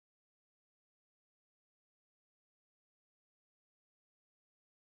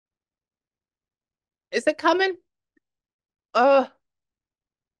Is it coming? Uh,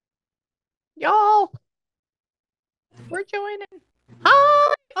 y'all, we're joining.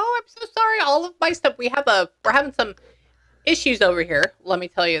 Hi. Oh, I'm so sorry. All of my stuff. We're having some issues over here. Let me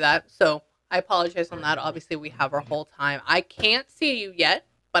tell you that. So I apologize on that. Obviously, we have our whole time. I can't see you yet,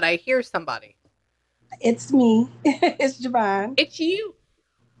 but I hear somebody. It's me. It's Javon. It's you.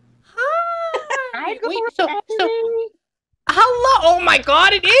 Hi, Hi. Wait. So Amy. hello. Oh my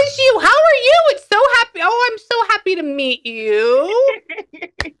God, it is you. How are you? It's so happy. Oh, I'm so happy to meet you.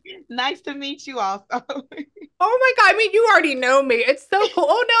 Nice to meet you also. Oh my God. I mean, you already know me. It's so cool.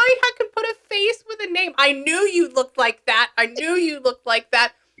 Oh, now I can put a face with a name. I knew you looked like that. I knew you looked like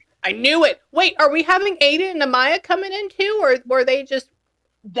that. I knew it. Wait, are we having Aiden and Amaya coming in too? Or were they just,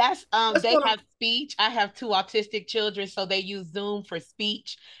 That's what's they going on? have speech. I have two autistic children, so they use Zoom for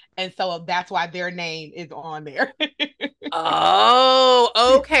speech. And so that's why their name is on there. Oh,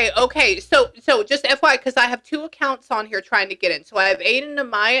 okay. So just FYI, because I have two accounts on here trying to get in. So I have Aiden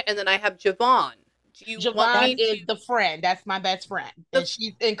and Amaya, and then I have Javon. Do you want Javon me That's to, is the friend. That's my best friend. And the,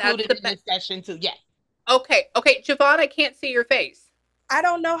 she's that's included the in best. this session too. Yes. Okay, Javon, I can't see your face. I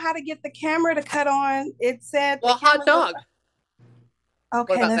don't know how to get the camera to cut on. It said the Well, hot camera was dog. What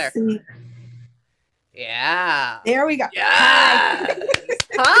okay. about Let's there? see. Yeah. There we go. Hi. Yes.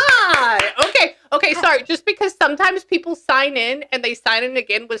 Hi. Okay. Hi. Sorry. Just because sometimes people sign in and they sign in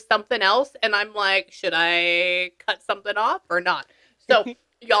again with something else, and I'm like, should I cut something off or not? So,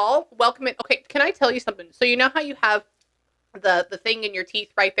 y'all, welcome in. Okay, can I tell you something? So you know how you have the thing in your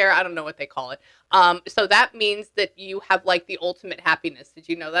teeth right there? I don't know what they call it. So that means that you have like the ultimate happiness. Did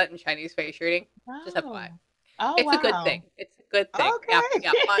you know that in Chinese face reading? Just FYI. Oh. Oh It's a good wow. thing. It's a good thing. Yeah,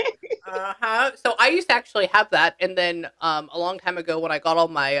 yeah. Okay. Uh-huh. So I used to actually have that, and then a long time ago when I got all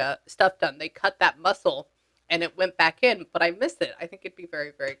my stuff done, they cut that muscle and it went back in, but I miss it. I think it'd be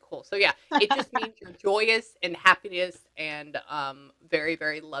very, very cool. So yeah, it just means you're joyous and happiness and very,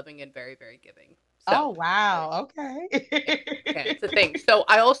 very loving and very, very giving. So Oh wow. Okay. yeah, yeah, it's a thing. So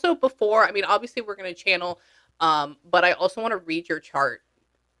I also before, I mean, obviously we're gonna channel, but I also want to read your chart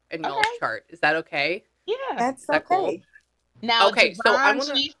and y'all's Okay. chart. Is that okay? Yeah. That's Is that cool? okay. Now, Okay, so I Javon, want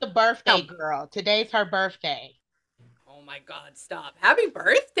to she's the tell birthday me. girl. Today's her birthday. Oh my God, stop. Happy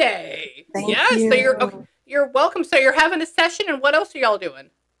birthday. Thank Yes, so you're okay. you. You're welcome. So you're having a session, and what else are y'all doing?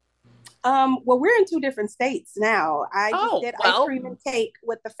 Well, we're in two different states now. I just Oh, did ice well, cream and cake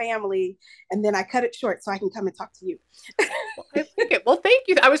with the family, and then I cut it short so I can come and talk to you. well, I like it. Well, thank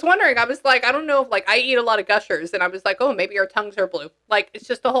you. I was wondering, I was like, I don't know if like I eat a lot of gushers, and I was like, oh, maybe our tongues are blue. Like, it's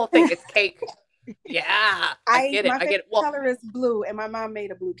just the whole thing. It's cake. Yeah, I I get it. my I favorite get it. Well, color is blue, and my mom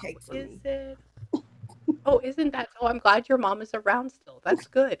made a blue cake for is me. it? Oh, isn't that? Oh, I'm glad your mom is around still. That's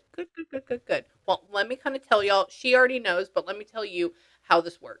good. Good. Well, let me kind of tell y'all. She already knows, but let me tell you how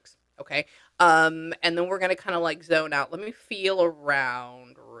this works. Okay. And then we're gonna kind of like zone out. Let me feel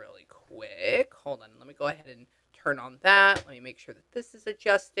around really quick. Hold on. Let me go ahead and turn on that. Let me make sure that this is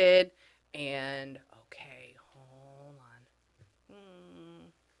adjusted. And okay, hold on.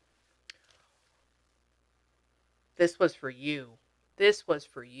 This was for you. This was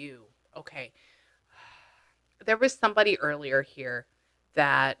for you. Okay. There was somebody earlier here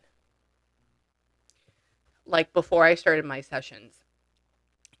that like before I started my sessions,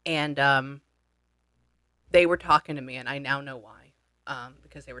 and they were talking to me, and I now know why,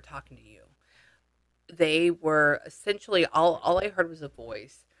 because they were talking to you. They were essentially all I heard was a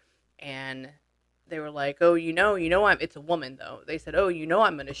voice, and they were like, "Oh, I'm." It's a woman though. They said, "Oh,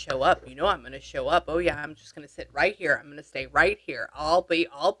 I'm going to show up. I'm going to show up. Oh yeah, I'm just going to sit right here. I'm going to stay right here. I'll be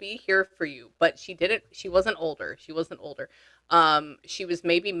here for you." But she didn't. She wasn't older. She wasn't older. She was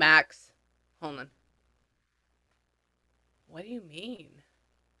maybe max. Hold on. What do you mean?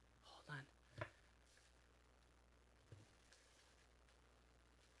 Hold on.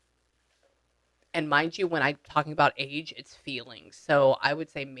 And mind you, when I'm talking about age, it's feelings. So I would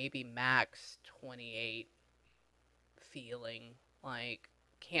say maybe max 28 feeling like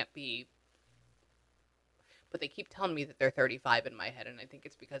can't be, but they keep telling me that they're 35 in my head, and I think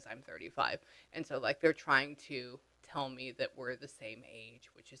it's because I'm 35. And so like they're trying to tell me that we're the same age,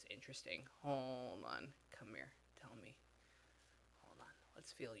 which is interesting. Hold on. Come here. Tell me. Hold on.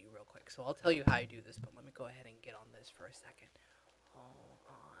 Let's feel you real quick. So I'll tell you how I do this, but let me go ahead and get on this for a second. Hold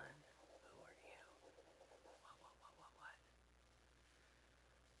on. Who are you? What?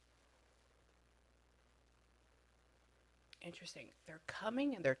 Interesting. They're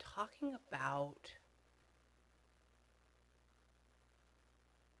coming and they're talking about.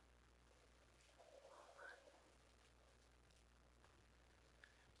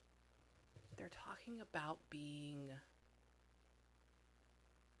 They're talking about being.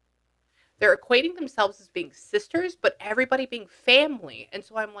 they're equating themselves as being sisters, but everybody being family. And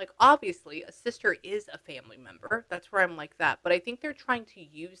so I'm like, obviously, a sister is a family member. That's where I'm like that. But I think they're trying to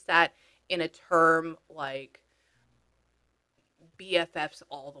use that in a term like BFFs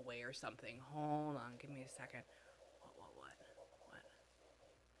all the way or something. Hold on, give me a second. What?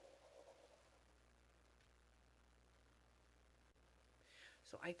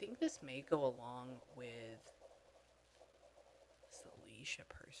 So I think this may go along with this Alicia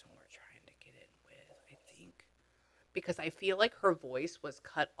person we're trying to get in with. I think because I feel like her voice was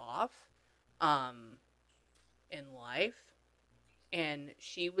cut off in life, and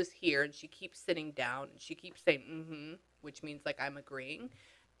she was here, and she keeps sitting down, and she keeps saying mm-hmm, which means like I'm agreeing,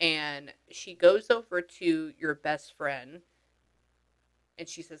 and she goes over to your best friend, and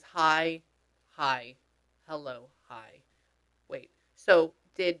she says hi, hello, hi. Wait, so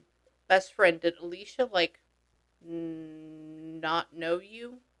did best friend, did Alicia like not know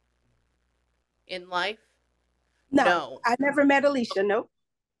you in life? No, I never met Alicia. Nope.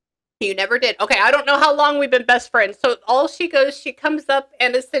 You never did. Okay, I don't know how long we've been best friends. So all she goes, she comes up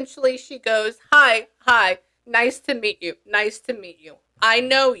and essentially she goes, hi, nice to meet you. Nice to meet you. I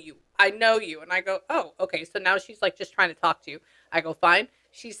know you. And I go, oh, okay. So now she's like just trying to talk to you. I go, fine.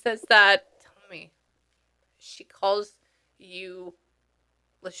 She says that, tell me, she calls you,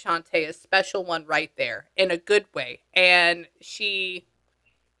 LaShante, a special one right there in a good way. And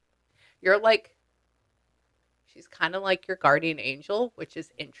you're like, she's kind of like your guardian angel, which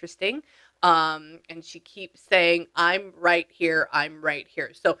is interesting. And she keeps saying, I'm right here.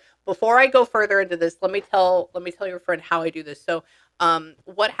 So before I go further into this, let me tell your friend how I do this. So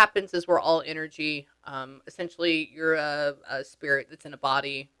what happens is we're all energy. Essentially, you're a spirit that's in a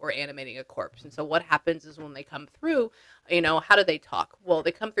body or animating a corpse. And so what happens is when they come through, how do they talk? Well,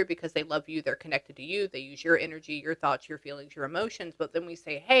 they come through because they love you. They're connected to you. They use your energy, your thoughts, your feelings, your emotions. But then we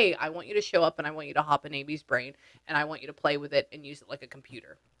say, hey, I want you to show up and I want you to hop in Amy's brain and I want you to play with it and use it like a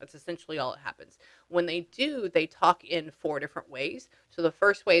computer. That's essentially all that happens. When they do, they talk in 4 different ways. So the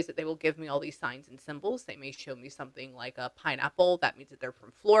first way is that they will give me all these signs and symbols. They may show me something like a pineapple. That means that they're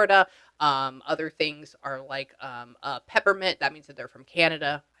from Florida. Other things are like peppermint. That means that they're from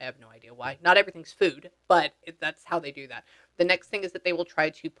Canada. I have no idea why. Not everything's food, but that's how they do that. The next thing is that they will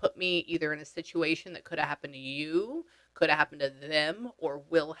try to put me either in a situation that could have happened to you, could have happened to them, or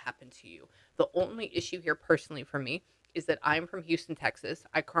will happen to you. The only issue here personally for me is that I'm from Houston, Texas.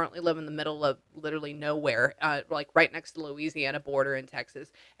 I currently live in the middle of literally nowhere, like right next to the Louisiana border in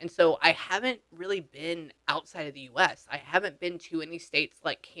Texas. And so I haven't really been outside of the U.S. I haven't been to any states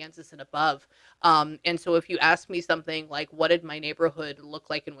like Kansas and above. And so if you ask me something like, what did my neighborhood look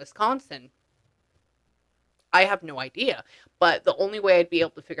like in Wisconsin? I have no idea. But the only way I'd be able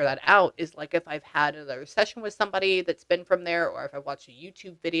to figure that out is like if I've had another session with somebody that's been from there, or if I watched a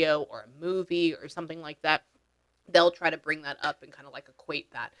YouTube video or a movie or something like that. They'll try to bring that up and kind of like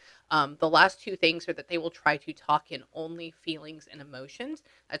equate that. The last 2 things are that they will try to talk in only feelings and emotions.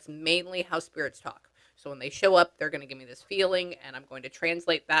 That's mainly how spirits talk. So when they show up, they're going to give me this feeling and I'm going to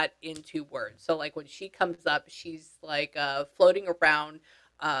translate that into words. So like when she comes up, she's like floating around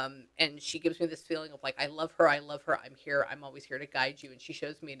and she gives me this feeling of like, I love her, I'm here, I'm always here to guide you. And she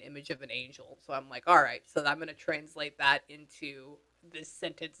shows me an image of an angel. So I'm like, all right, so I'm going to translate that into this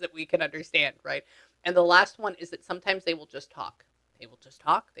sentence that we can understand, right? And the last one is that sometimes they will just talk.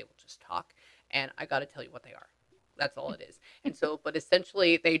 And I got to tell you what they are. That's all it is. And so, but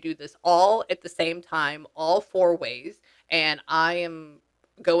essentially they do this all at the same time, all 4 ways. And I am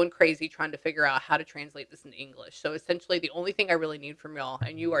going crazy trying to figure out how to translate this in English. So essentially the only thing I really need from y'all,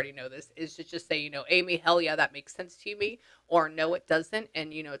 and you already know this, is to just say, Amie, hell yeah, that makes sense to me, or no, it doesn't.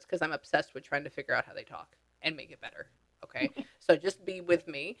 And it's because I'm obsessed with trying to figure out how they talk and make it better. Okay. So just be with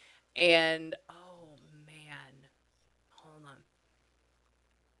me. And oh man, hold on.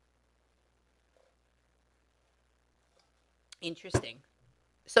 Interesting.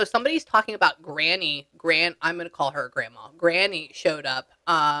 So somebody's talking about Granny. I'm going to call her Grandma. Granny showed up.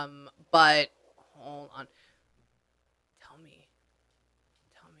 But hold on. Tell me.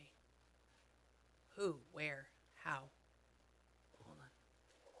 Who, where, how? Hold on.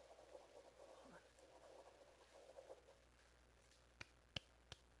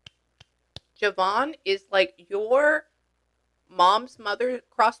 Javon, is like your mom's mother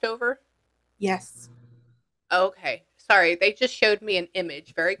crossed over? Yes. Okay. Sorry, they just showed me an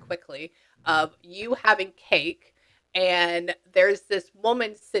image very quickly of you having cake, and there's this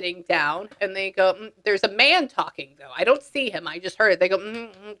woman sitting down, and they go, there's a man talking, though. I don't see him. I just heard it. They go,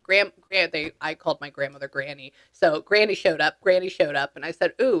 I called my grandmother Granny. So Granny showed up, and I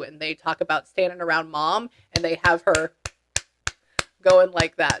said, ooh, and they talk about standing around mom, and they have her going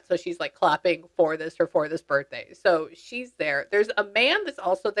like that. So she's like clapping for this birthday. So she's there. There's a man that's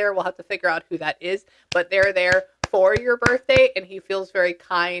also there. We'll have to figure out who that is, but they're there for your birthday, and he feels very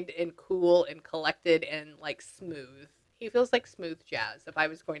kind and cool and collected and like smooth. He feels like smooth jazz if I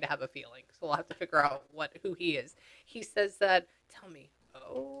was going to have a feeling. So we'll have to figure out who he is. He says that, tell me.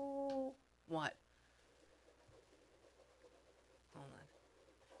 Oh, what? Hold on.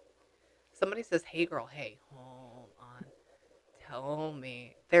 Somebody says, hey girl, hey, hold on. Tell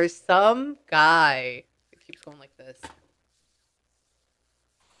me. There's some guy that keeps going like this.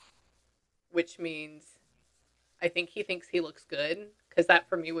 Which means I think he thinks he looks good, because that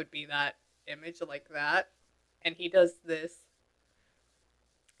for me would be that image like that. And he does this.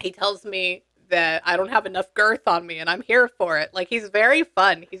 He tells me that I don't have enough girth on me and I'm here for it. Like, he's very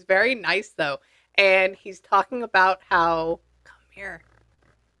fun. He's very nice though. And he's talking about how, come here.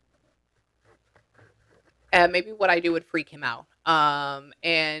 Maybe what I do would freak him out.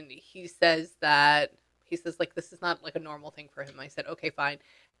 And he says like, this is not like a normal thing for him. I said, okay, fine.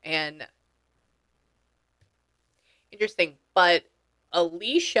 And interesting. But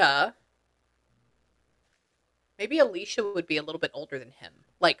Alicia, maybe Alicia would be a little bit older than him,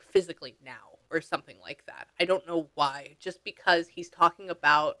 like physically now or something like that. I don't know why. Just because he's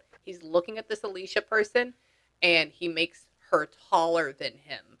looking at this Alicia person and he makes her taller than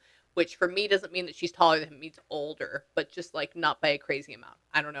him, which for me doesn't mean that she's taller than him, means older, but just like not by a crazy amount.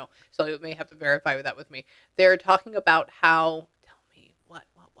 I don't know. So you may have to verify that with me. They're talking about how, tell me, what?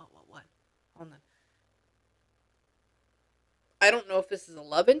 Hold on. I don't know if this is a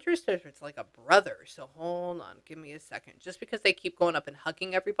love interest or if it's like a brother. So hold on, give me a second. Just because they keep going up and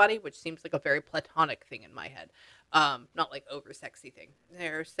hugging everybody, which seems like a very platonic thing in my head. Not like over sexy thing.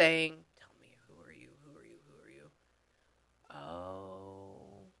 They're saying, tell me, who are you?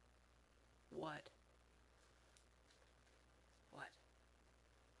 Oh, what?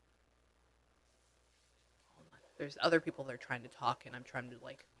 Hold on. There's other people that are trying to talk and I'm trying to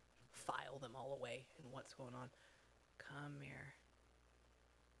like file them all away and what's going on. Come here.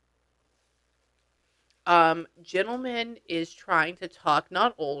 Gentleman is trying to talk,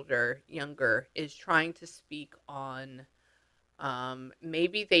 not older, younger, is trying to speak on,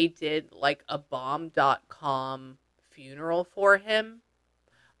 maybe they did like a bomb.com funeral for him,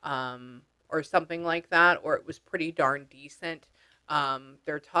 or something like that, or it was pretty darn decent.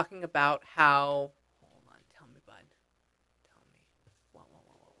 They're talking about how, hold on, tell me, bud. Tell me. What? Hold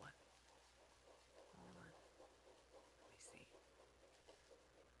on. Let me see.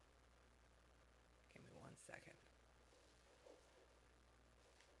 Give me 1 second.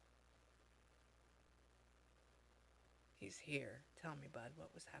 He's here. Tell me, bud,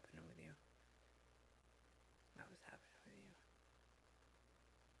 what was happening with you?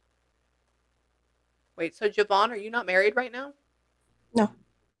 Wait, so Javon, are you not married right now? No.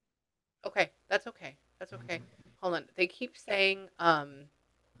 Okay, that's okay. Hold on. They keep saying, but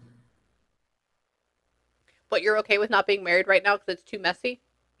you're okay with not being married right now because it's too messy?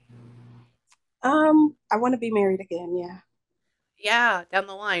 I want to be married again, yeah. Yeah, down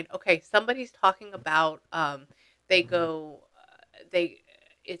the line. Okay, somebody's talking about, they go,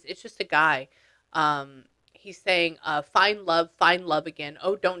 it's just a guy. He's saying, find love again.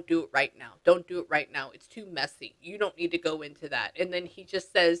 Oh, don't do it right now. It's too messy. You don't need to go into that. And then he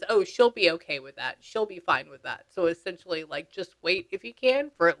just says, oh, she'll be okay with that. She'll be fine with that. So essentially, like, just wait if you can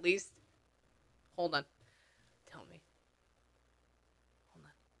for at least, hold on. Tell me. Hold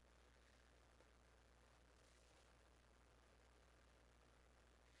on.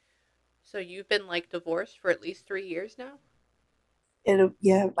 So you've been, like, divorced for at least 3 years now?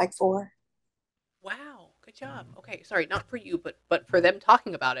 Yeah, like 4. Wow, good job. Okay, sorry, not for you, but for them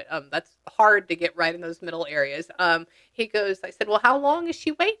talking about it. That's hard to get right in those middle areas. He goes, I said, well, how long is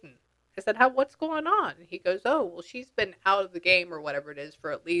she waiting? I said, what's going on? And he goes, oh, well, she's been out of the game or whatever it is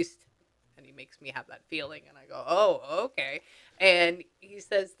for at least, and he makes me have that feeling, and I go, oh, okay. And he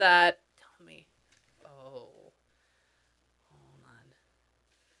says that, tell me, oh, hold on.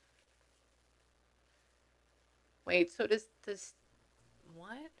 Wait, so does,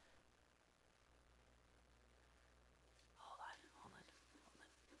 what?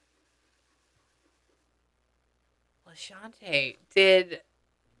 Lashante did,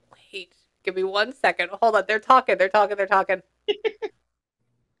 wait, give me 1 second. Hold on, they're talking.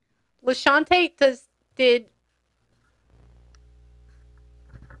 Lashante did,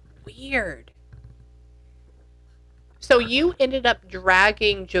 weird. So you ended up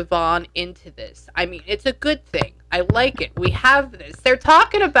dragging Javon into this. I mean, it's a good thing. I like it. We have this. They're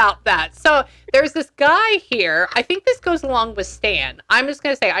talking about that. So there's this guy here. I think this goes along with Stan. I'm just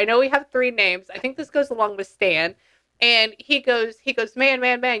going to say, I know we have 3 names. I think this goes along with Stan. And he goes,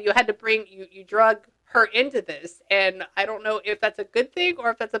 man, you had to bring, you drug her into this. And I don't know if that's a good thing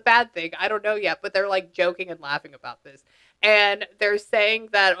or if that's a bad thing. I don't know yet, but they're like joking and laughing about this. And they're saying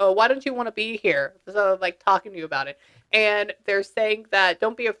that, oh, why don't you want to be here? So like talking to you about it. And they're saying that,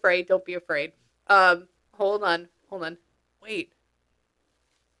 don't be afraid, don't be afraid. Hold on, wait.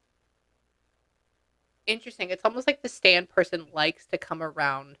 Interesting. It's almost like the stand person likes to come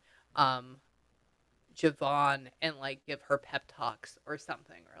around um Javon and like give her pep talks or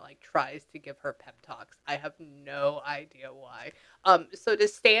something, or like tries to give her pep talks. I have no idea why. So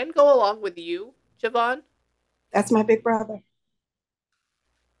does Stan go along with you, Javon? That's my big brother.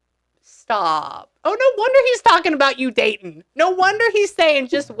 Stop. Oh, no wonder he's talking about you dating. No wonder he's saying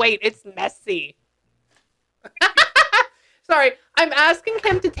just wait, it's messy. Sorry, I'm asking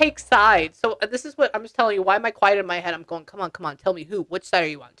him to take sides. So this is what I'm just telling you. Why am I quiet in my head? I'm going, come on, tell me who. Which side are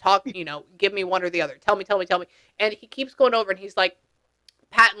you on? Talk, give me one or the other. Tell me. And he keeps going over and he's like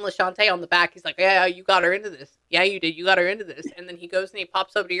patting LaShante on the back. He's like, yeah, you got her into this. Yeah, you did. You got her into this. And then he goes and he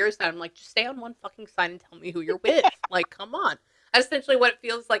pops over to your side. I'm like, just stay on one fucking side and tell me who you're with. Like, come on. That's essentially what it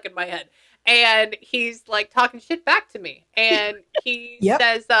feels like in my head. And he's like talking shit back to me. And he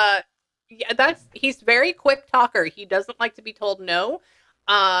says, yeah, he's very quick talker. He doesn't like to be told no.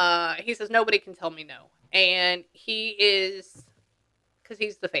 He says nobody can tell me no, and he is, because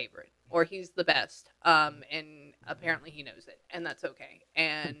he's the favorite or he's the best. And apparently he knows it, and that's okay.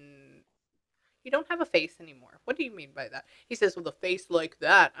 And you don't have a face anymore. What do you mean by that? He says, with a face like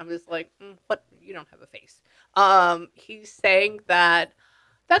that. I'm just like, what? You don't have a face. He's saying that.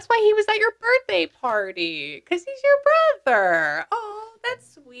 That's why he was at your birthday party, because he's your brother. Oh,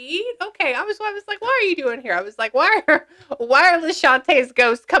 that's sweet. Okay, I was like, why are you doing here? I was like, why are LaShante's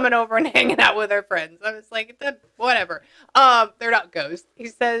ghosts coming over and hanging out with her friends? I was like, whatever. They're not ghosts. He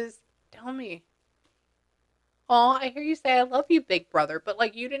says, tell me. Oh, I hear you say I love you, big brother, but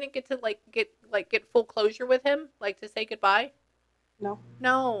like you didn't get to get full closure with him, like to say goodbye. No.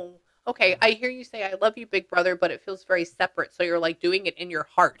 No. Okay, I hear you say I love you, big brother, but it feels very separate. So you're like doing it in your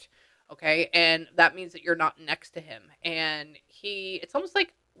heart. Okay, and that means that you're not next to him. And it's almost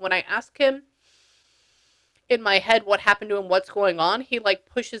like when I ask him in my head what happened to him, what's going on, he like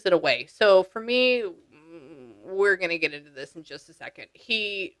pushes it away. So for me, we're gonna get into this in just a second.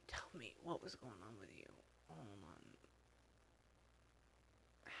 Tell me what was going on with you. Hold on.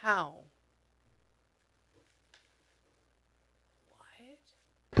 How?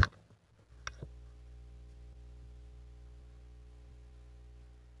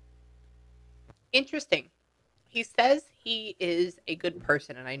 Interesting. He says he is a good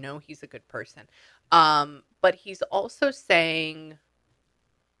person, and I know he's a good person. But he's also saying,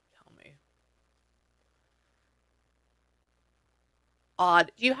 tell me.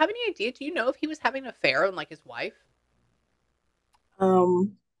 Odd. Do you have any idea? Do you know if he was having an affair on like his wife?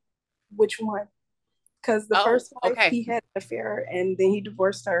 Which one? Because the first wife, he had an affair, and then he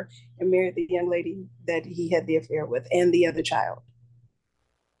divorced her and married the young lady that he had the affair with, and the other child.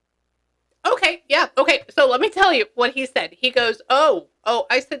 Okay, yeah, okay. So let me tell you what he said. He goes, oh.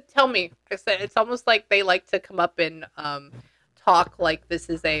 I said, tell me. I said, it's almost like they like to come up and talk like this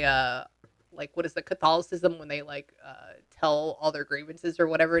is a like, what is the Catholicism when they like tell all their grievances or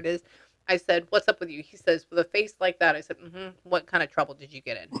whatever it is. I said, what's up with you? He says, with a face like that. I said, what kind of trouble did you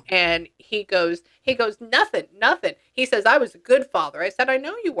get in? And he goes, nothing. He says, I was a good father. I said, I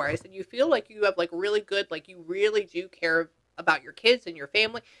know you were. I said, you feel like you have like really good, like you really do care about your kids and your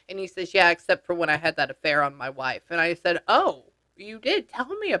family. And he says, yeah, except for when I had that affair on my wife. And I said, oh, you did? Tell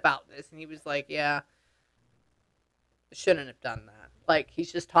me about this. And he was like, yeah, I shouldn't have done that. Like,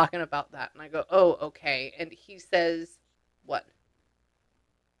 he's just talking about that. And I go, oh, okay. And he says, what?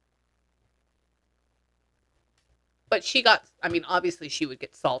 But obviously she would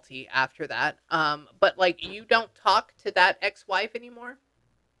get salty after that. But like, you don't talk to that ex-wife anymore?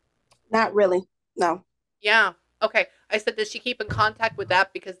 Not really. No. Yeah. Okay. I said, does she keep in contact with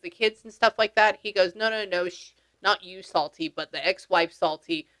that because the kids and stuff like that? He goes, no. Not you salty, but the ex-wife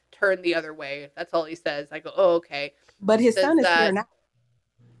salty, turn the other way. That's all he says. I go, oh, okay. But his son is here now.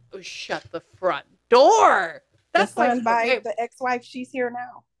 Oh, shut the front door. That's the son by the ex-wife. She's here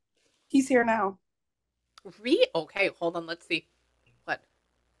now. He's here now. Okay, hold on. Let's see. What?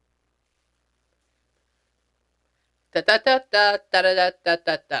 Da.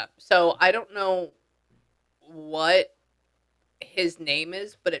 So I don't know what his name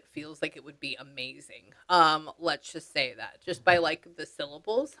is, but it feels like it would be amazing. Let's just say that just by like the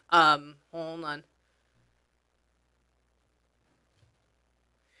syllables. Hold on.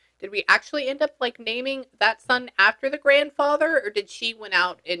 Did we actually end up like naming that son after the grandfather, or did she went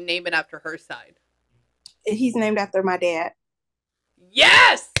out and name it after her side? He's named after my dad.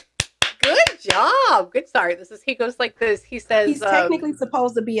 Yes. Good job. Good. Sorry. He goes like this. He says he's technically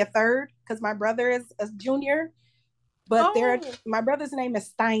supposed to be a third because my brother is a junior, but my brother's name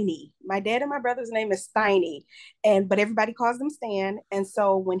is Steiny. My dad and my brother's name is Steiny, but everybody calls him Stan. And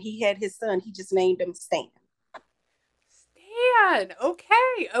so when he had his son, he just named him Stan. Stan.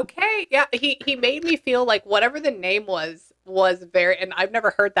 Okay. Okay. Yeah. He made me feel like whatever the name was very, and I've never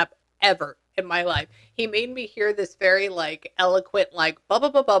heard that ever in my life. He made me hear this very like eloquent, like blah blah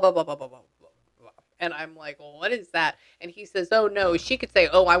blah blah blah blah blah blah. And I'm like, well, what is that? And he says, oh, no, she could say,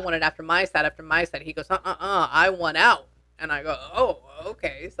 oh, I want it after my side, after my side. He goes, I want out. And I go, oh,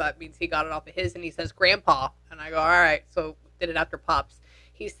 okay. So that means he got it off of his. And he says, Grandpa. And I go, all right. So did it after Pops.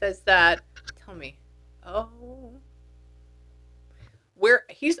 He says that, tell me,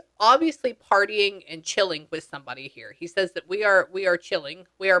 he's obviously partying and chilling with somebody here. He says that we are chilling,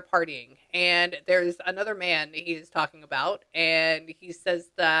 we are partying. And there's another man he is talking about. And he says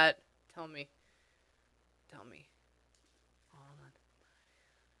that, tell me.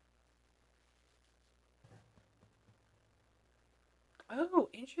 Oh,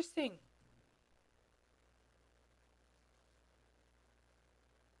 interesting.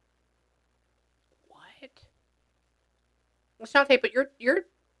 What? Well, Shante, but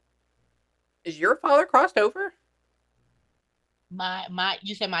is your father crossed over?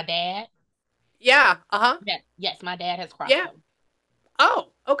 You said my dad? Yeah. Uh-huh. Yes, my dad has crossed over. Oh,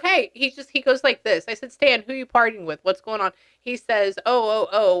 okay. He goes like this. I said, Stan, who are you partying with? What's going on? He says,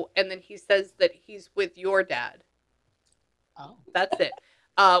 oh, and then he says that he's with your dad. Oh. That's it.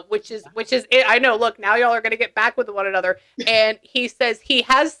 Which is it. I know. Look, now y'all are going to get back with one another. And he says he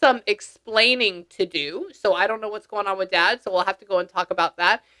has some explaining to do. So I don't know what's going on with dad. So we'll have to go and talk about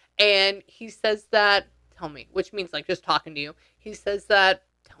that. And he says that, tell me, which means like just talking to you. He says that,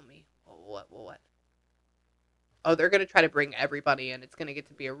 tell me, what? Oh, they're going to try to bring everybody in. It's going to get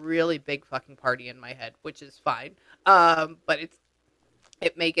to be a really big fucking party in my head, which is fine. But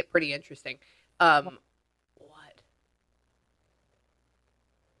it may get pretty interesting. What?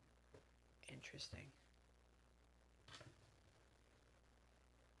 Interesting.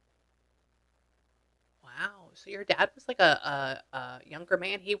 Wow. So your dad was like a younger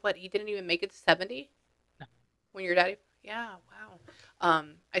man. He didn't even make it to 70? No. When your daddy? Yeah, wow.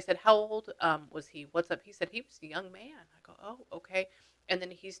 I said, how old was he? What's up? He said he was a young man. I go, oh, okay. And then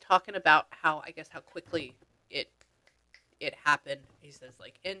he's talking about how quickly it happened. He says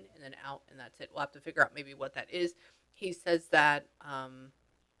like in and then out and that's it. We'll have to figure out maybe what that is. He says that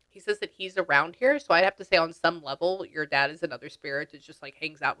he's around here, so I'd have to say on some level your dad is another spirit that just like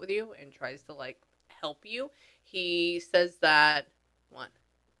hangs out with you and tries to like help you. He says that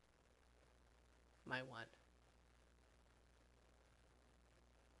my one.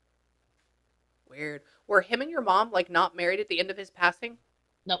 Weird. Were him and your mom like not married at the end of his passing?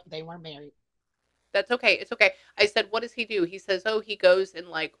 Nope, they weren't married. That's okay. It's okay. I said, what does he do? He says, oh, he goes and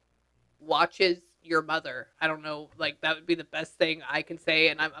like watches your mother. I don't know. Like that would be the best thing I can say.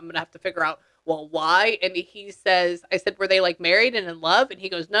 And I'm going to have to figure out, well, why? And he says, I said, were they like married and in love? And he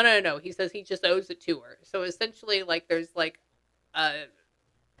goes, no. He says he just owes it to her. So essentially like there's like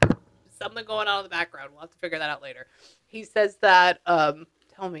something going on in the background. We'll have to figure that out later. He says that,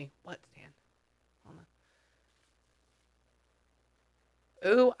 tell me what, Stan?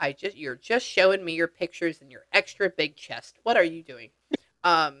 Oh, you're just showing me your pictures and your extra big chest. What are you doing?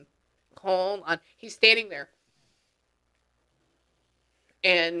 Hold on. He's standing there.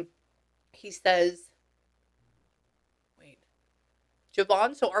 And he says, wait,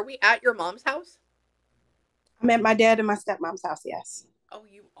 Javon, so are we at your mom's house? I'm at my dad and my stepmom's house, yes. Oh,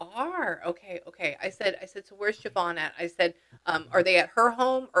 you are? Okay. I said, so where's Javon at? I said, are they at her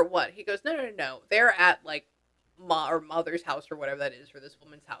home or what? He goes, no. They're at like mother's house or whatever that is for this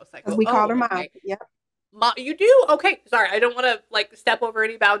woman's house. I go, we call her mom. Okay. Yep. Ma, you do? Okay. Sorry, I don't want to like step over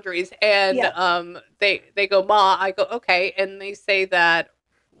any boundaries. And they go, Ma. I go, okay. And they say that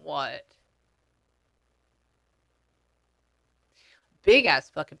what? Big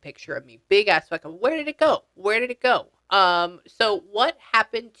ass fucking picture of me. Big ass fucking. Where did it go? So what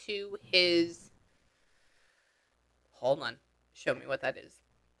happened to his? Hold on. Show me what that is.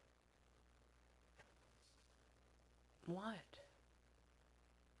 What?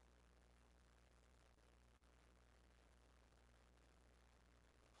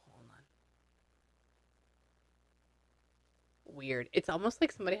 Hold on. Weird. It's almost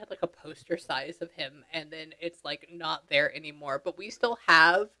like somebody had like a poster size of him and then it's like not there anymore. But we still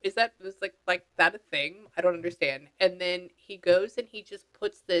have, is that that a thing? I don't understand. And then he goes and he just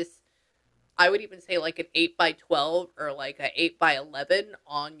puts this, I would even say like an 8x12 or like an 8x11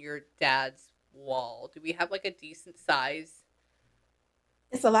 on your dad's wall? Do we have like a decent size?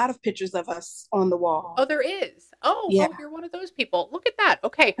 It's a lot of pictures of us on the Oh, wall. there is. Oh, Yeah. oh, you're one of those people. Look at that.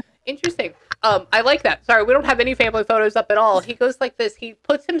 Okay, interesting. I like that. Sorry, we don't have any family photos up at all. He goes like this. He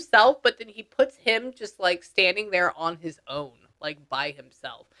puts himself, but then he puts him just like standing there on his own, like by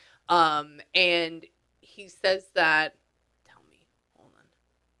himself. And he says that. Tell me, hold on.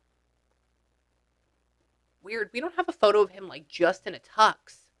 Weird. We don't have a photo of him like just in a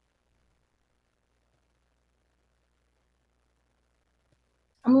tux.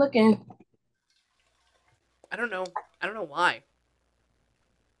 I'm looking. I don't know. I don't know why.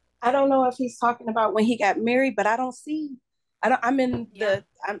 I don't know if he's talking about when he got married, but I don't see. I don't. I'm in Yeah.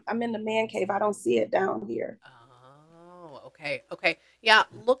 the. I'm in the man cave. I don't see it down here. Oh, okay. Okay. Yeah,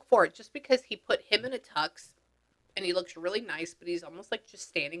 look for it. Just because he put him in a tux and he looks really nice, but he's almost like just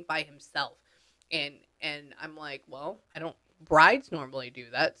standing by himself. And I'm like, well, I don't brides normally do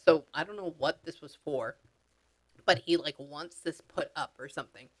that, so I don't know what this was for. But he like wants this put up or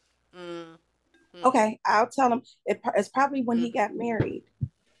something. Mm, Okay, I'll tell him. It's probably when mm, he got married.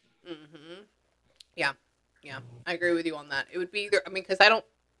 mm-hmm. Yeah. Yeah. I agree with you on that. It would be either, I mean, because I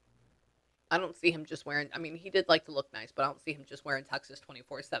don't see him just wearing. I mean, he did like to look nice, but I don't see him just wearing tuxes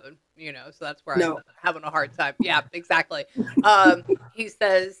 24/7. So that's where I'm No. having a hard time. Yeah, exactly. He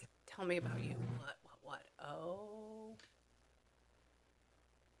says, "Tell me about you." What? Oh,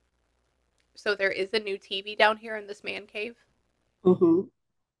 so there is a new TV down here in this man cave. Mm-hmm.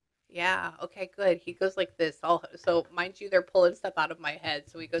 Yeah. Okay. Good. He goes like this. All so, mind you, they're pulling stuff out of my head.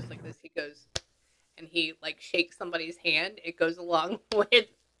 So he goes like this. He goes and he like shakes somebody's hand. It goes along with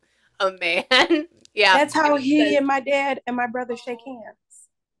a man. Yeah. That's how And he he says, and my dad and my brother shake hands.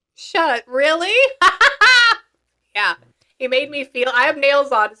 shut it. Really? Yeah. He made me feel, I have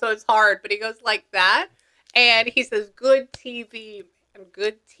nails on, so it's hard, but he goes like that. And he says, good TV and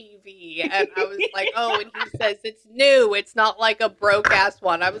good TV. And I was like, oh, and he says, it's new. It's not like a broke ass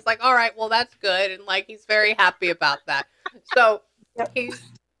one. I was like, all right, well, that's good. And like, he's very happy about that. So Yep.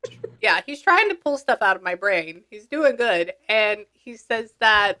 he's trying to pull stuff out of my brain. He's doing good. And he says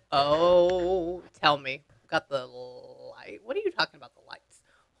that, oh, tell me. Got the light. What are you talking about, the lights?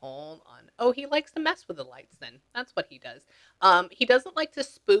 Hold on. Oh, he likes to mess with the lights then. That's what he does. He doesn't like to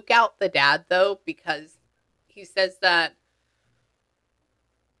spook out the dad, though, because he says that...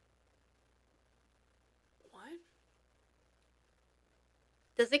 What?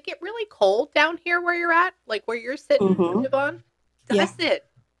 Does it get really cold down here where you're at? Like where you're sitting, Mhm. Siobhan? Yeah. Does it?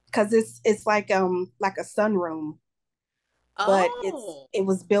 Because it's like a sunroom, but Oh. it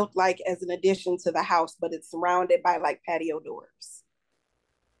was built like as an addition to the house, but it's surrounded by like patio doors.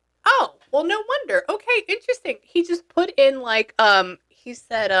 Oh, well, no wonder. Okay, interesting. He just put in like he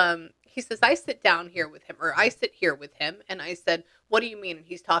says I sit down here with him, or I sit here with him, and I said, "What do you mean?" And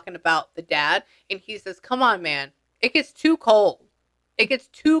he's talking about the dad, and he says, "Come on, man. It gets too cold. It gets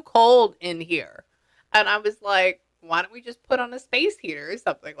too cold in here." And I was like, "Why don't we just put on a space heater or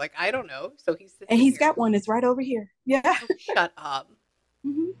something?" Like, I don't know. So he sits And he's here. got one. It's right over here. Yeah. Oh, shut up.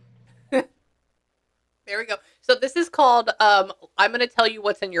 Mhm. There we go. So this is called I'm going to tell you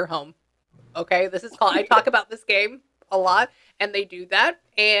what's in your home. Okay? This is called I talk about this game a lot and they do that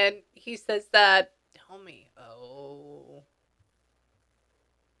and he says that tell me. Oh.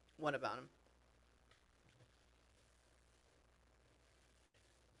 What about him?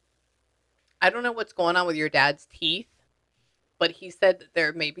 I don't know what's going on with your dad's teeth, but he said that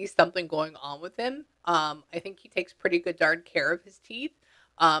there may be something going on with him. I think he takes pretty good darn care of his teeth.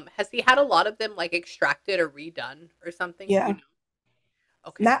 Has he had a lot of them like extracted or redone or something? Yeah. You know?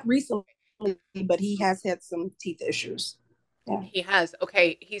 Okay. Not recently, but he has had some teeth issues. Yeah. He has.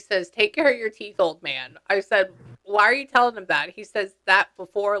 Okay. He says, take care of your teeth, old man. I said, why are you telling him that? He says that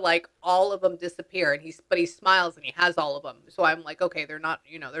before like all of them disappear and but he smiles and he has all of them. So I'm like, okay, they're not,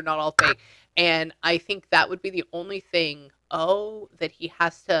 they're not all fake. And I think that would be the only thing, that he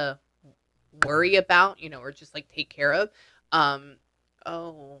has to worry about, or just like take care of.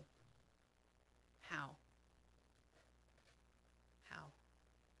 Oh, how? How?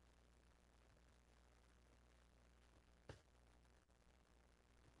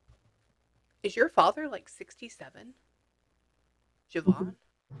 Is your father like 67? Javon?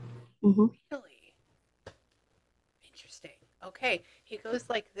 Mm-hmm. Really? Interesting. Okay. He goes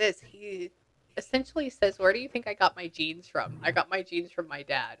like this. He essentially says, where do you think I got my genes from? I got my genes from my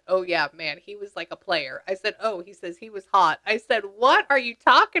dad. Oh, yeah, man. He was like a player. I said, oh, he says he was hot. I said, what are you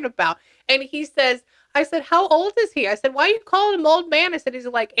talking about? And he says, I said, how old is he? I said, why are you calling him old man? I said, he's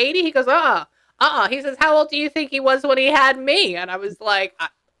like 80. He goes, He says, how old do you think he was when he had me? And I was like,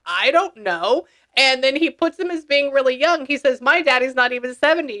 I don't know. And then he puts him as being really young. He says, my daddy's not even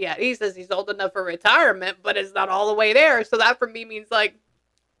 70 yet. He says he's old enough for retirement, but it's not all the way there. So that for me means like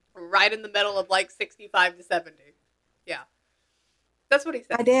right in the middle of like 65 to 70. Yeah. That's what he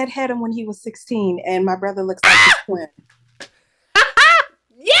said. My dad had him when he was 16, and my brother looks like his twin.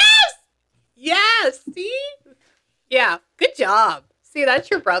 Yes! Yes! See? Yeah. Good job. See, that's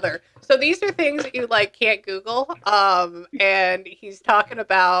your brother. So these are things that you like can't Google. And he's talking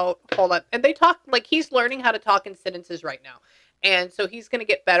about, hold on. And they talk like he's learning how to talk in sentences right now. And so he's gonna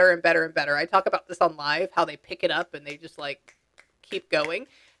get better and better and better. I talk about this on live, how they pick it up and they just like keep going.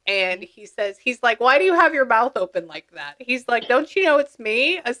 And he says, he's like, why do you have your mouth open like that? He's like, don't you know it's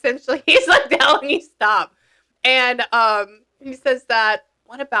me? Essentially, he's like telling you stop. And he says that,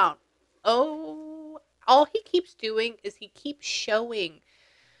 what about, oh, all he keeps doing is he keeps showing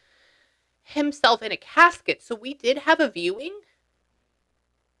himself in a casket. So we did have a viewing.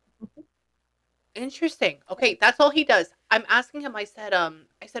 Interesting. Okay, that's all he does. I'm asking him, I said,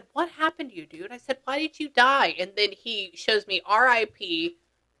 what happened to you, dude? I said, why did you die? And then he shows me RIP.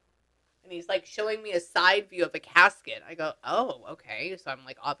 And he's like showing me a side view of a casket. I go, oh, okay. So I'm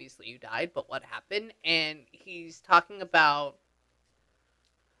like, obviously you died, but what happened? And he's talking about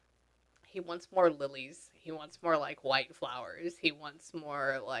he wants more lilies. He wants more like white flowers. He wants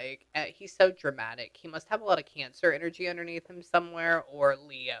more like, he's so dramatic. He must have a lot of Cancer energy underneath him somewhere, or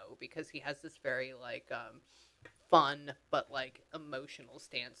Leo, because he has this very like fun but like emotional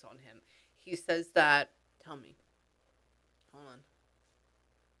stance on him. He says that, tell me, hold on.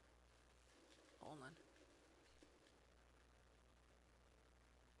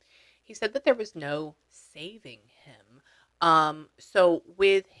 He said that there was no saving him. So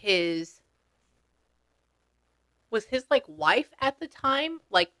with his, was his like wife at the time,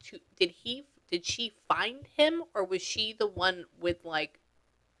 like did she find him, or was she the one with like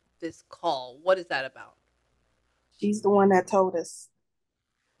this call? What is that about? She's the one that told us.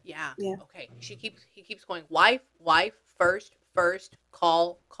 Yeah. Yeah. Okay. He keeps going, wife, first,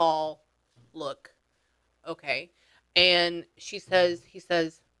 call, look. Okay. And he says,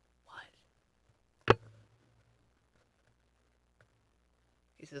 what?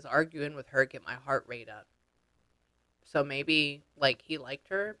 He says, arguing with her get my heart rate up. So maybe like he liked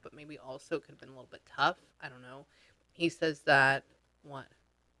her, but maybe also could have been a little bit tough. I don't know. He says that, what?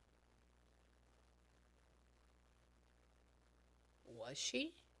 Was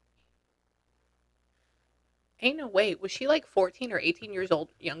she? Ain't no way. Was she like 14 or 18 years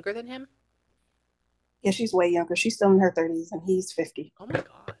old, younger than him? Yeah, she's way younger. She's still in her 30s and he's 50. Oh my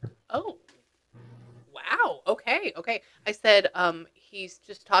God. Oh. Wow. Okay. I said, he's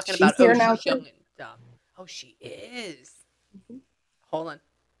just talking She's about, here oh, now she's too. young and dumb. Oh, she is. Mm-hmm. Hold on.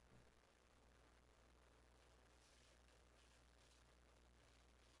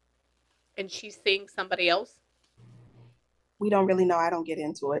 And she's seeing somebody else? We don't really know. I don't get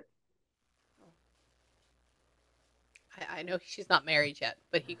into it. I know she's not married yet,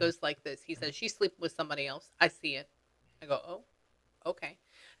 but he goes like this. He says, she's sleeping with somebody else. I see it. I go, oh, okay.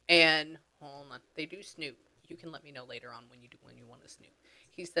 And hold on. They do snoop. You can let me know later on when you want to snoop.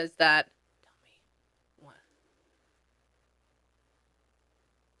 He says that, tell me, what?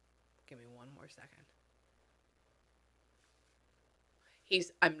 Give me one more second.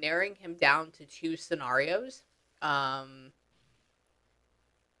 I'm narrowing him down to 2 scenarios. Hold on.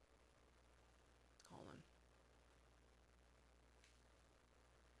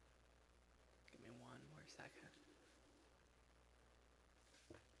 Give me one more second.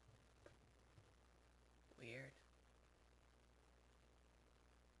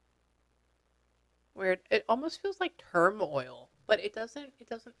 Weird. It almost feels like turmoil, but it doesn't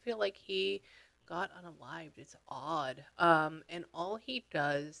feel like he got unalived. It's odd. And all he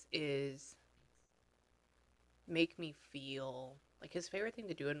does is make me feel like his favorite thing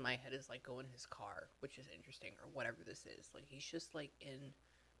to do in my head is like go in his car, which is interesting, or whatever this is. Like he's just like in,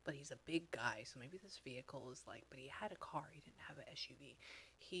 but he's a big guy, so maybe this vehicle is like, but he had a car, he didn't have an SUV.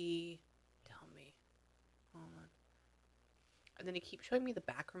 Tell me, hold on. And then he keeps showing me the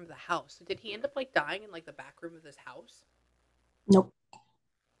back room of the house. So did he end up like dying in like the back room of this house? Nope.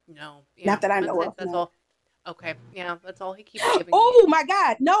 No. Yeah, not that I know of. That's no. all. Okay. Yeah, that's all he keeps giving Oh me. my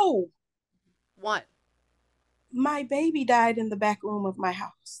God, no. What? My baby died in the back room of my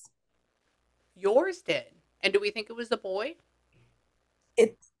house. Yours did. And do we think it was the boy?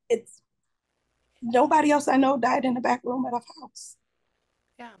 It's nobody else I know died in the back room of the house.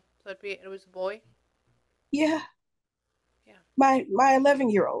 Yeah. So it was a boy? Yeah. Yeah. My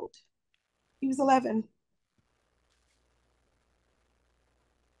 11-year-old. He was 11.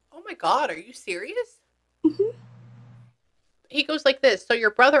 Oh my God, are you serious? Mm-hmm. he goes like this. So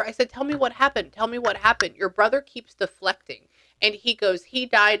your brother, I said, tell me what happened. Tell me what happened. Your brother keeps deflecting. And he goes, he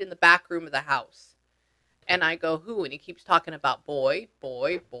died in the back room of the house. And I go, who? And he keeps talking about boy,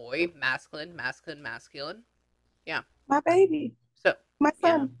 boy, boy, masculine, masculine, masculine. Yeah. My baby. So, my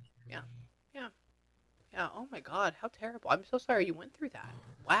son. Yeah. Yeah. Yeah. Oh my God. How terrible. I'm so sorry you went through that.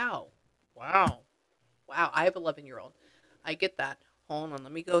 Wow. Wow. Wow. I have 11-year-old. I get that. Hold on.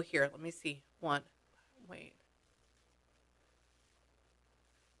 Let me go here. Let me see. One. Wait.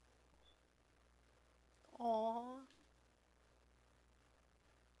 Aww.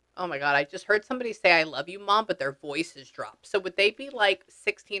 Oh my God, I just heard somebody say I love you, Mom, but their voices dropped. So would they be like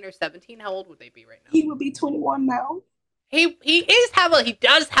 16 or 17? How old would they be right now? He would be 21 now. He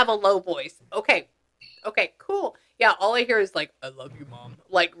does have a low voice. Okay. Okay, cool. Yeah, all I hear is like, I love you, Mom.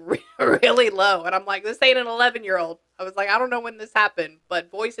 Like really low. And I'm like, this ain't an 11-year-old. I was like, I don't know when this happened,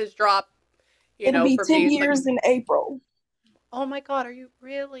 but voices drop, It'll be for 10 me, years like, in April. oh my God, are you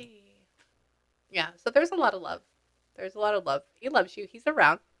really? Yeah, so there's a lot of love. There's a lot of love. He loves you. He's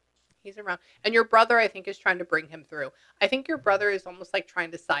around. He's around. And your brother, I think, is trying to bring him through. I think your brother is almost like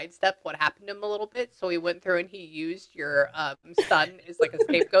trying to sidestep what happened to him a little bit. So he went through and he used your son as like a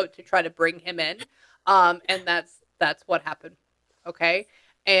scapegoat to try to bring him in. And that's what happened. Okay.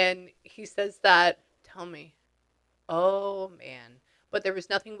 And he says that, tell me, oh man, but there was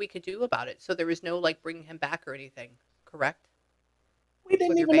nothing we could do about it. So there was no like bringing him back or anything. Correct? We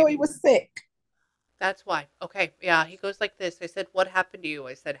didn't even know he was sick. That's why. Okay. Yeah. He goes like this. I said, what happened to you?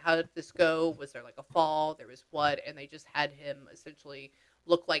 I said, how did this go? Was there like a fall? There was what? And they just had him essentially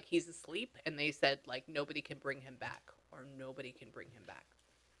look like he's asleep. And they said, like, nobody can bring him back, or nobody can bring him back.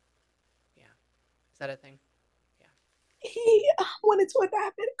 Yeah. Is that a thing? Yeah. He went into a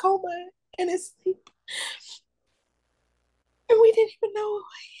diabetic coma in his sleep. And we didn't even know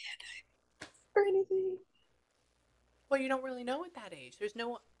he had or anything. Well, you don't really know at that age. There's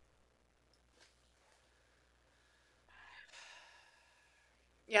no.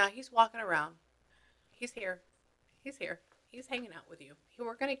 Yeah, he's walking around. He's here. He's here. He's hanging out with you.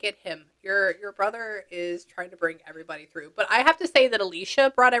 We're gonna get him. Your brother is trying to bring everybody through. But I have to say that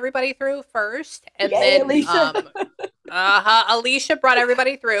Alicia brought everybody through first, and then Alicia. Alicia brought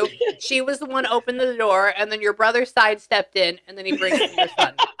everybody through. She was the one opening the door, and then your brother sidestepped in, and then he brings in your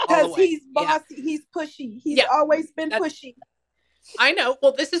son. Because he's bossy. Yeah. He's pushy. He's always been pushy. I know.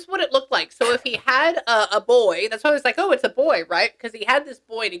 Well, this is what it looked like. So if he had a boy, that's why I was like, oh, it's a boy, right? Because he had this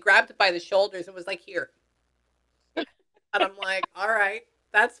boy and he grabbed it by the shoulders and was like, here. And I'm like, all right,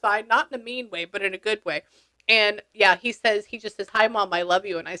 that's fine. Not in a mean way, but in a good way. And yeah, he just says, hi, Mom, I love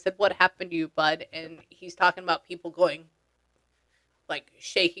you. And I said, what happened to you, bud? And he's talking about people going, like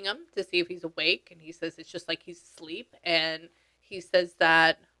shaking him to see if he's awake. And he says, it's just like he's asleep. And he says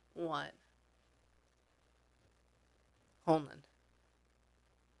that, what? Homeland.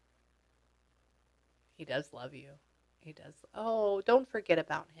 He does love you. He does. Oh, don't forget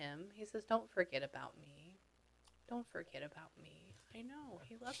about him. He says, don't forget about me. Don't forget about me. I know.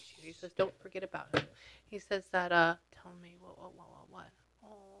 He loves you. He says, don't forget about him. He says that, tell me, what?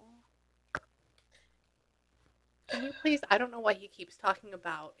 Oh. Can you please, I don't know why he keeps talking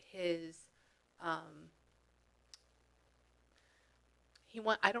about his, I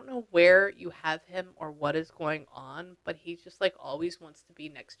don't know where you have him or what is going on, but he just like always wants to be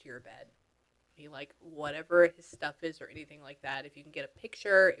next to your bed. He like whatever his stuff is or anything like that. If you can get a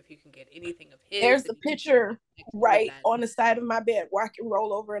picture, if you can get anything of his. There's a picture right on the side of my bed where I can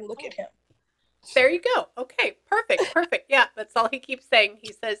roll over and look at him. There you go. Okay, perfect. Yeah, that's all he keeps saying.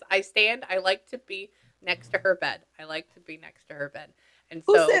 He says, I like to be next to her bed. I like to be next to her bed. And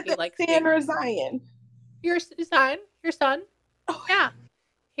so who said he that, likes Stan or Zion? Your son. Oh. Yeah.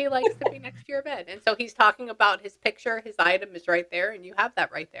 He likes to be next to your bed. And so he's talking about his picture, his item is right there, and you have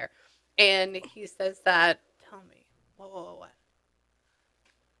that right there. And he says that, tell me, what?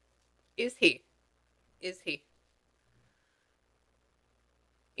 Is he?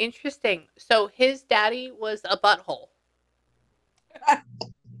 Interesting. So his daddy was a butthole.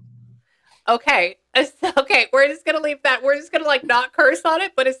 Okay. Okay, we're just going to leave that. We're just going to like not curse on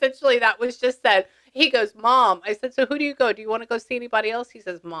it, but essentially that was just said. He goes, Mom. I said, so who do you go? Do you want to go see anybody else? He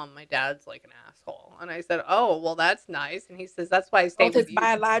says, Mom, my dad's like an asshole. And I said, oh, well, that's nice. And he says, that's why I stayed with you. Both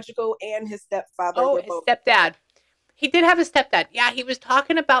his biological and his stepfather. Oh, his stepdad. He did have a stepdad. Yeah, he was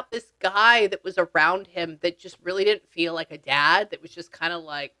talking about this guy that was around him that just really didn't feel like a dad, that was just kind of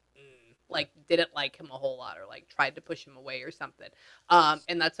like didn't like him a whole lot or like tried to push him away or something.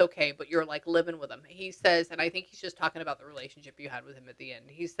 And that's okay, but you're like living with him. He says, and I think he's just talking about the relationship you had with him at the end.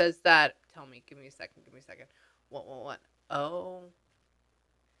 He says that, tell me, give me a second. What? Oh.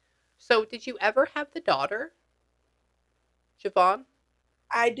 So did you ever have the daughter? Javon?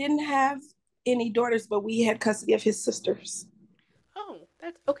 I didn't have any daughters, but we had custody of his sisters. Oh,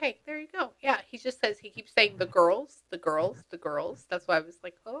 that's okay. There you go. Yeah, he just says he keeps saying the girls, the girls, the girls. That's why I was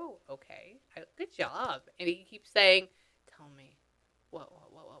like, oh, okay, good job. And he keeps saying, "Tell me, what?"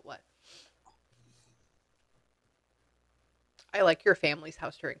 I like your family's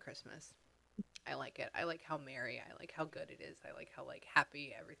house during Christmas. I like it. I like how merry. I like how good it is. I like how like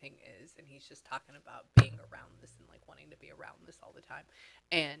happy everything is. And he's just talking about being around this and like wanting to be around this all the time.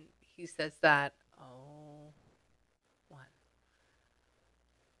 And he says that, oh, what?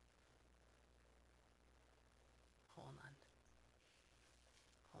 Hold on.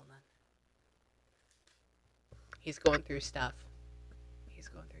 Hold on. He's going through stuff. He's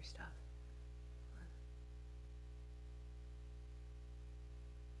going through stuff.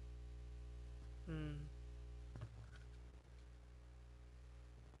 Hmm.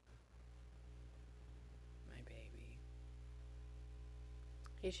 My baby.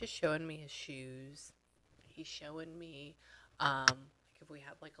 He's just showing me his shoes. He's showing me like if we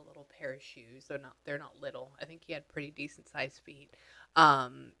have like a little pair of shoes. They're not little. I think he had pretty decent sized feet.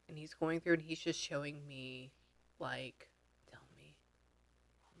 And he's going through and he's just showing me like tell me.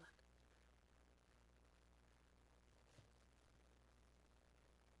 Hold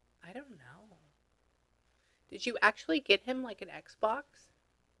on. I don't know. Did you actually get him like an Xbox?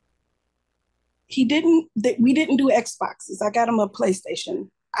 He didn't. We didn't do Xboxes. I got him a PlayStation.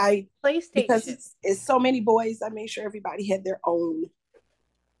 Because PlayStation. it's so many boys. I made sure everybody had their own.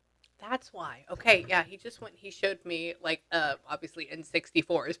 That's why. Okay, yeah, he just went he showed me like obviously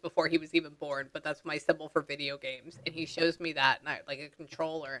N64s before he was even born, but that's my symbol for video games. And he shows me that and I like a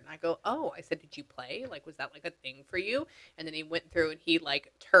controller and I go, "Oh," I said, "Did you play? Like was that like a thing for you?" And then he went through and he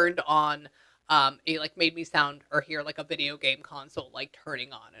like turned on he like made me sound or hear like a video game console like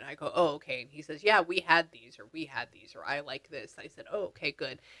turning on and I go, "Oh, okay." And he says, "Yeah, we had these or I like this." I said, "Oh, okay,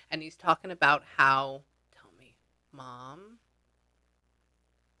 good." And he's talking about how tell me, Mom,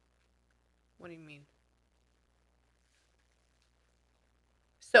 what do you mean?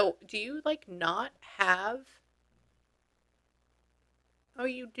 So, do you like not have? Oh,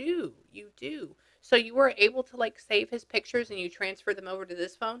 you do. You do. So you were able to like save his pictures and you transfer them over to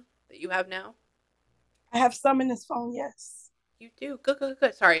this phone that you have now? I have some in this phone. Yes. You do. Good, good,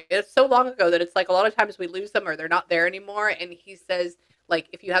 good. Sorry. It's so long ago that it's like a lot of times we lose them or they're not there anymore. And he says, like,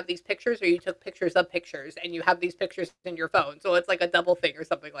 if you have these pictures or you took pictures of pictures and you have these pictures in your phone. So it's like a double thing or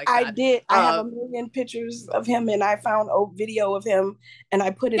something like I that. did. I have a million pictures of him, and I found a video of him, and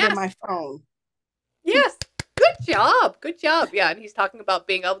I put it in Yes. my phone. Yes. Good job. Good job. Yeah. And he's talking about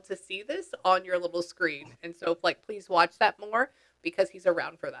being able to see this on your little screen. And so, like, please watch that more because he's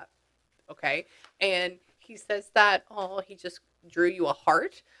around for that. Okay. And he says that, oh, he just drew you a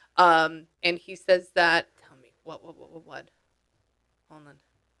heart. And he says that, tell me, what? Hold on.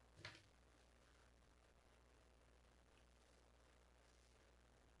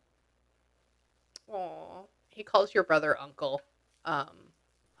 Oh, he calls your brother uncle.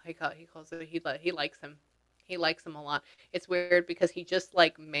 He calls it, he likes him. He likes him a lot. It's weird because he just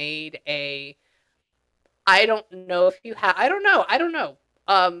like made a, I don't know if you have, I don't know.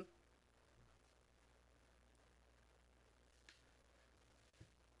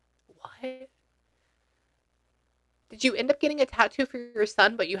 What? Did you end up getting a tattoo for your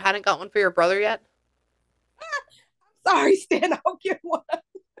son, but you hadn't got one for your brother yet? Sorry, Stan. I'll get one.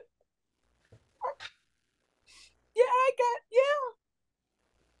 Yeah, I got.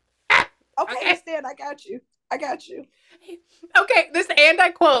 Yeah. Okay, Okay. Stan. I got you. I got you. Okay, this and I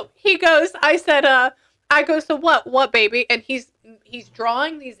quote. He goes, I said, I go, so what, baby? And he's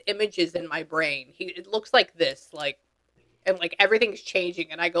drawing these images in my brain. It looks like this, like, and like everything's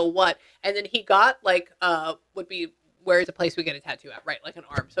changing. And I go, what? And then he got like, would be where's the place we get a tattoo at, right? Like an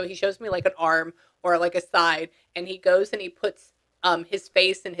arm. So he shows me like an arm or like a side, and he goes and he puts his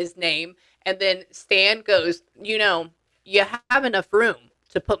face and his name, and then Stan goes, you have enough room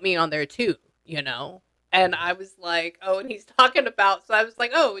to put me on there too, you know. And I was like, oh, and he's talking about, so I was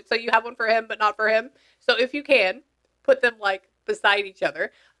like, oh, so you have one for him, but not for him. So if you can, put them like beside each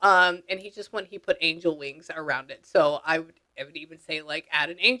other. And he put angel wings around it. So I would even say like add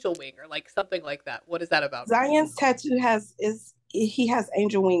an angel wing or like something like that. What is that about? Zion's tattoo he has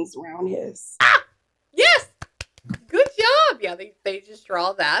angel wings around his. Ah! Yes! Good job. Yeah, they just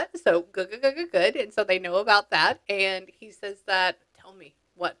draw that. So good. And so they know about that. And he says that, tell me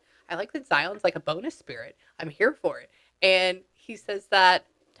what? I like that Zion's like a bonus spirit. I'm here for it. And he says that,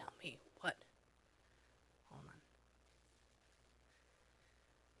 tell me what? Hold on.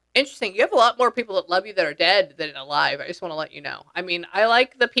 Interesting. You have a lot more people that love you that are dead than alive. I just want to let you know. I mean, I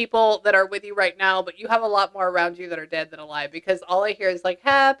like the people that are with you right now, but you have a lot more around you that are dead than alive, because all I hear is like,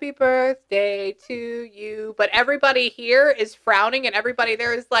 happy birthday to you. But everybody here is frowning and everybody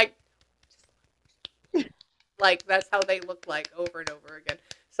there is like that's how they look like over and over again.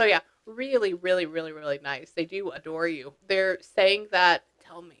 So yeah, really, really, really, really nice. They do adore you. They're saying that.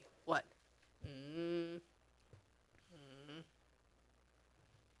 Tell me what. Mm, mm,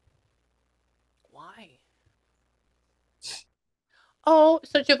 why? Oh,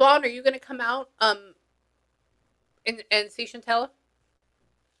 so Javon, are you going to come out and see Chantella?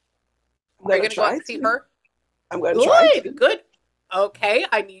 Are you going to go out and see her? I'm going to try to. Good. Okay,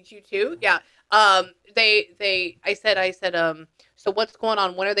 I need you to. Yeah. I said, so what's going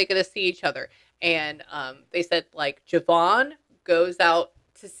on? When are they going to see each other? And they said, like, Javon goes out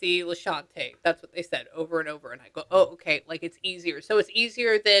to see LaShante. That's what they said over and over. And I go, oh, okay, like it's easier. So it's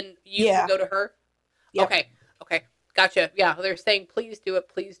easier than you to go to her? Yep. Okay. Gotcha. Yeah, they're saying, please do it.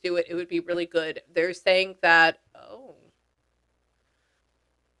 Please do it. It would be really good. They're saying that,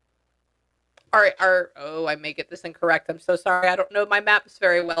 I may get this incorrect. I'm so sorry. I don't know my maps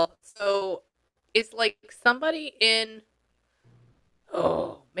very well. So it's like somebody in,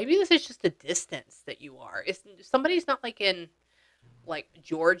 maybe this is just a distance that you are. Somebody's not like in like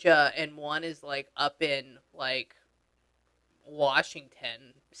Georgia and one is like up in like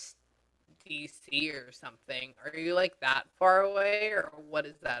Washington, DC or something. Are you like that far away, or what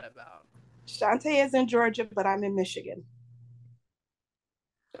is that about? Shantae is in Georgia, but I'm in Michigan.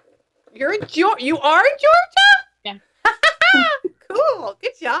 You're in Georgia? You are in Georgia? Yeah. Cool.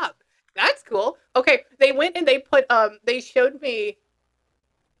 Good job. That's cool. Okay, they went and they put they showed me.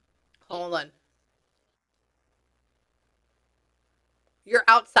 Hold on. You're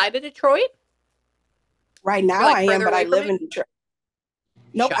outside of Detroit? Right now I am, but I live in Detroit.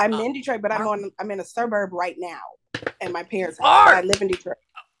 Nope, I'm in Detroit, but I'm in a suburb right now, and my parents' house. But I live in Detroit.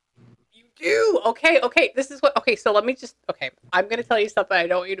 You do? Okay. This is what. Okay, so let me just. Okay, I'm going to tell you something. I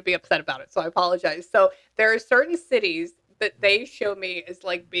don't want you to be upset about it, so I apologize. So there are certain cities that they show me as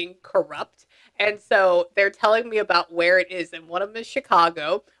like being corrupt, and so they're telling me about where it is, and one of them is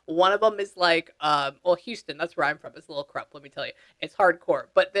Chicago. One of them is like, Houston. That's where I'm from. It's a little corrupt. Let me tell you, it's hardcore.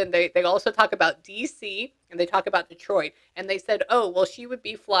 But then they also talk about DC and they talk about Detroit, and they said, oh, well, she would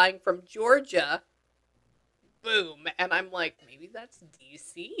be flying from Georgia. Boom. And I'm like, maybe that's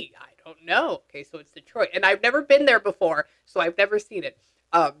DC. I don't know. Okay, so it's Detroit, and I've never been there before, so I've never seen it.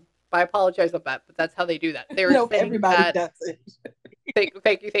 I apologize about that, but that's how they do that. No, everybody does it.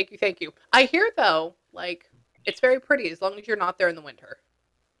 Thank you. I hear though, like it's very pretty as long as you're not there in the winter.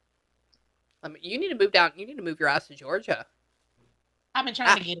 You need to move down. You need to move your ass to Georgia. I've been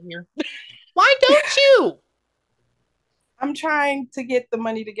trying to get here. Why don't you? I'm trying to get the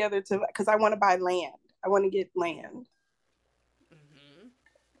money together because I want to buy land. I want to get land. Mm-hmm.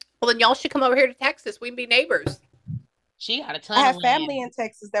 Well, then y'all should come over here to Texas. We can be neighbors. She got a ton. I have family in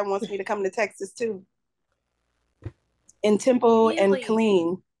Texas that wants me to come to Texas too. In Temple and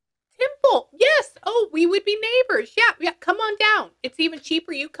Killeen. Temple, yes. Oh, we would be neighbors. Yeah. Come on down. It's even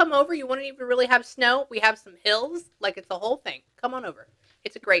cheaper. You come over. You wouldn't even really have snow. We have some hills. Like it's a whole thing. Come on over.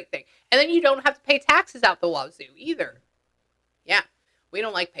 It's a great thing. And then you don't have to pay taxes out the wazoo either. Yeah, we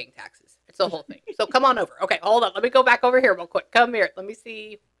don't like paying taxes. It's the whole thing. So come on over. Okay, hold on. Let me go back over here real quick. Come here. Let me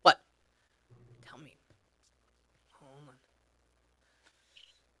see what. Tell me. Hold on.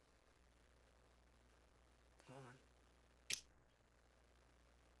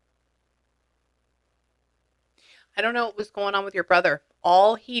 I don't know what was going on with your brother.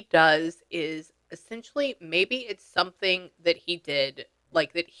 All he does is essentially, maybe it's something that he did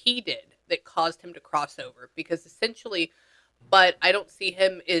that caused him to cross over, because essentially, but I don't see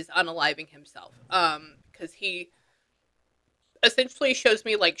him is unaliving himself. Because he essentially shows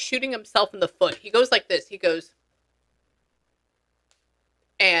me like shooting himself in the foot. He goes like this. He goes,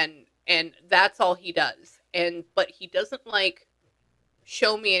 and that's all he does. But he doesn't like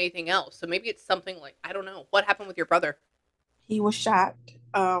show me anything else. So maybe it's something like, I don't know. What happened with your brother? He was shot.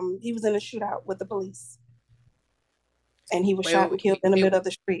 He was in a shootout with the police. And he was shot and killed in the middle of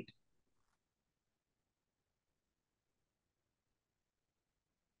the street.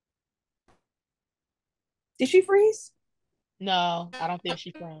 Did she freeze? No, I don't think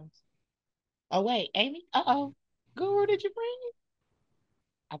she froze. Oh, wait, Amie? Uh-oh. Girl, did you freeze?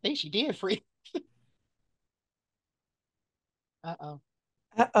 I think she did freeze. Uh-oh.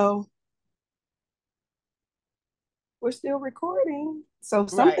 We're still recording. So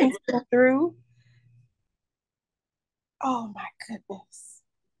something's come through. Oh my goodness.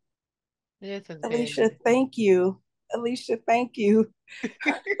 This is Alicia, thank you. Alicia, thank you.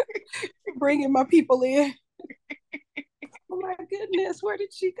 Bringing my people in. Oh my goodness, where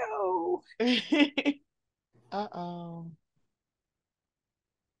did she go? Uh-oh.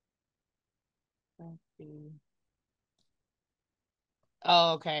 Let's see.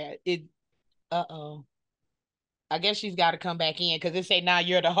 Oh, okay. Uh-oh. I guess she's got to come back in because it say now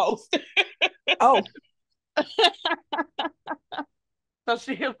you're the host. Oh, So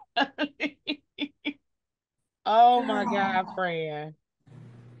she. Oh my God, girl, Fran.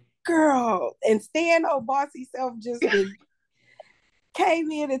 girl. And Stan, oh bossy self, just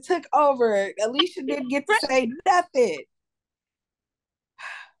came in and took over. Alicia didn't get to say nothing.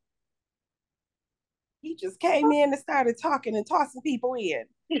 He just came in and started talking and tossing people in.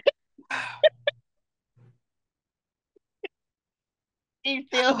 He's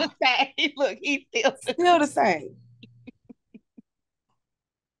still the same. Look, he's still Still the same.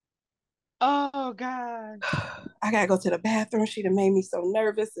 Oh God. I gotta go to the bathroom. She'd have made me so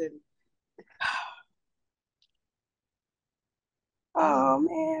nervous and oh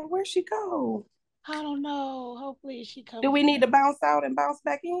man, where'd she go? I don't know. Hopefully she comes. Do we need to bounce out and bounce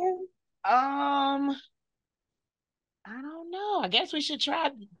back in? I don't know. I guess we should try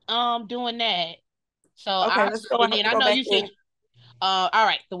doing that. So Okay, I let's go and out then and I go know back you said in. all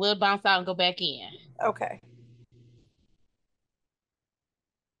right, so we'll bounce out and go back in. Okay.